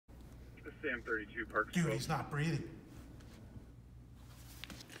Sam 32 Park. Dude, he's not breathing.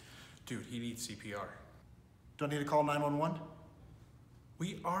 Dude, he needs CPR. Do I need to call 911?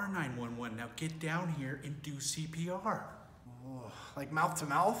 We are 911. Now get down here and do CPR. Oh, like mouth to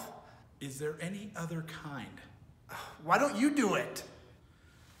mouth? Is there any other kind? Why don't you do it?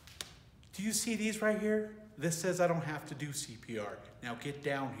 Do you see these right here? This says I don't have to do CPR. Now get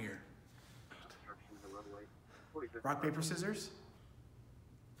down here. Rock, paper, scissors?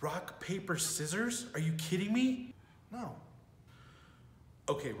 Rock, paper, scissors? Are you kidding me? No.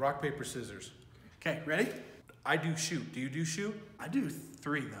 Okay, rock, paper, scissors. Okay, ready? I do shoot. Do you do shoot? I do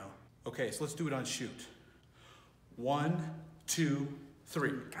 3 though. Okay, so let's do it on shoot. 1, 2,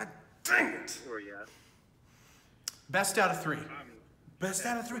 3. God dang it! Where are you at? Best out of 3. Best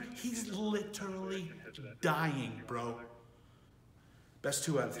out of 3. He's literally dying, bro. Best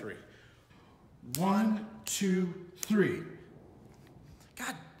 2 out of 3. 1, 2, 3.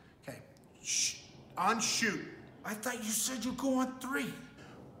 God. Okay. Shh. On shoot. I thought you said you go on 3.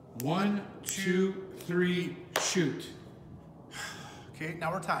 1, 2, 3, shoot. Okay,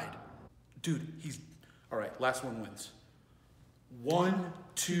 now we're tied. Dude, he's... All right, last one wins. 1,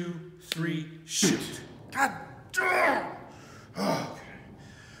 2, 3, shoot. God damn! Oh,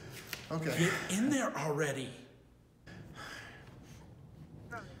 okay. Get in there already.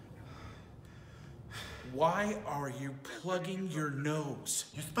 Why are you plugging your nose?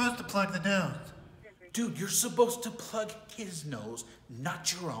 You're supposed to plug the nose. Dude, you're supposed to plug his nose,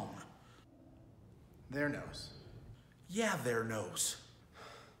 not your own. Their nose. Yeah, their nose.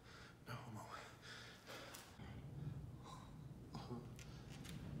 No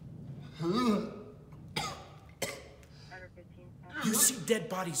homo. You see dead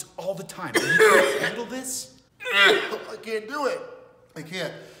bodies all the time. You can't handle this? I can't do it. I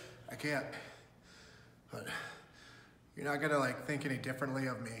can't. But you're not gonna like think any differently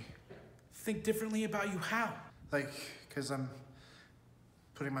of me. Think differently about you how? Like, cause I'm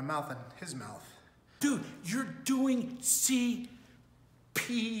putting my mouth in his mouth. Dude, you're doing CPR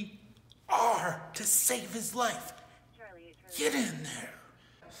to save his life. Get in there.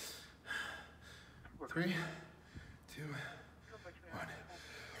 3, 2, 1.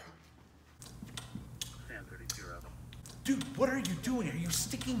 Sam 32 Rebel. Dude, what are you doing? Are you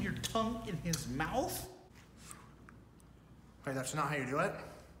sticking your tongue in his mouth? Wait, that's not how you do it?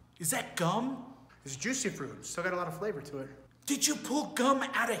 Is that gum? It's juicy fruit. Still got a lot of flavor to it. Did you pull gum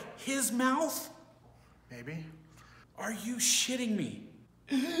out of his mouth? Maybe. Are you shitting me?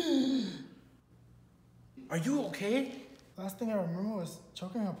 Are you okay? Last thing I remember was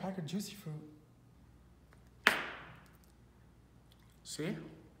choking on a pack of juicy fruit. See?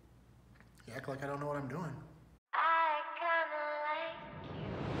 You act like I don't know what I'm doing.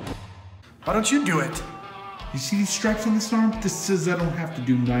 Why don't you do it? You see these stripes on this arm? This says I don't have to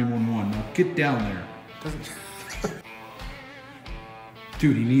do 911. Now get down there. Doesn't.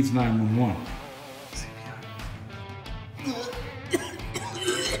 Dude, he needs 911.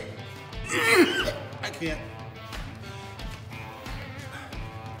 I can't.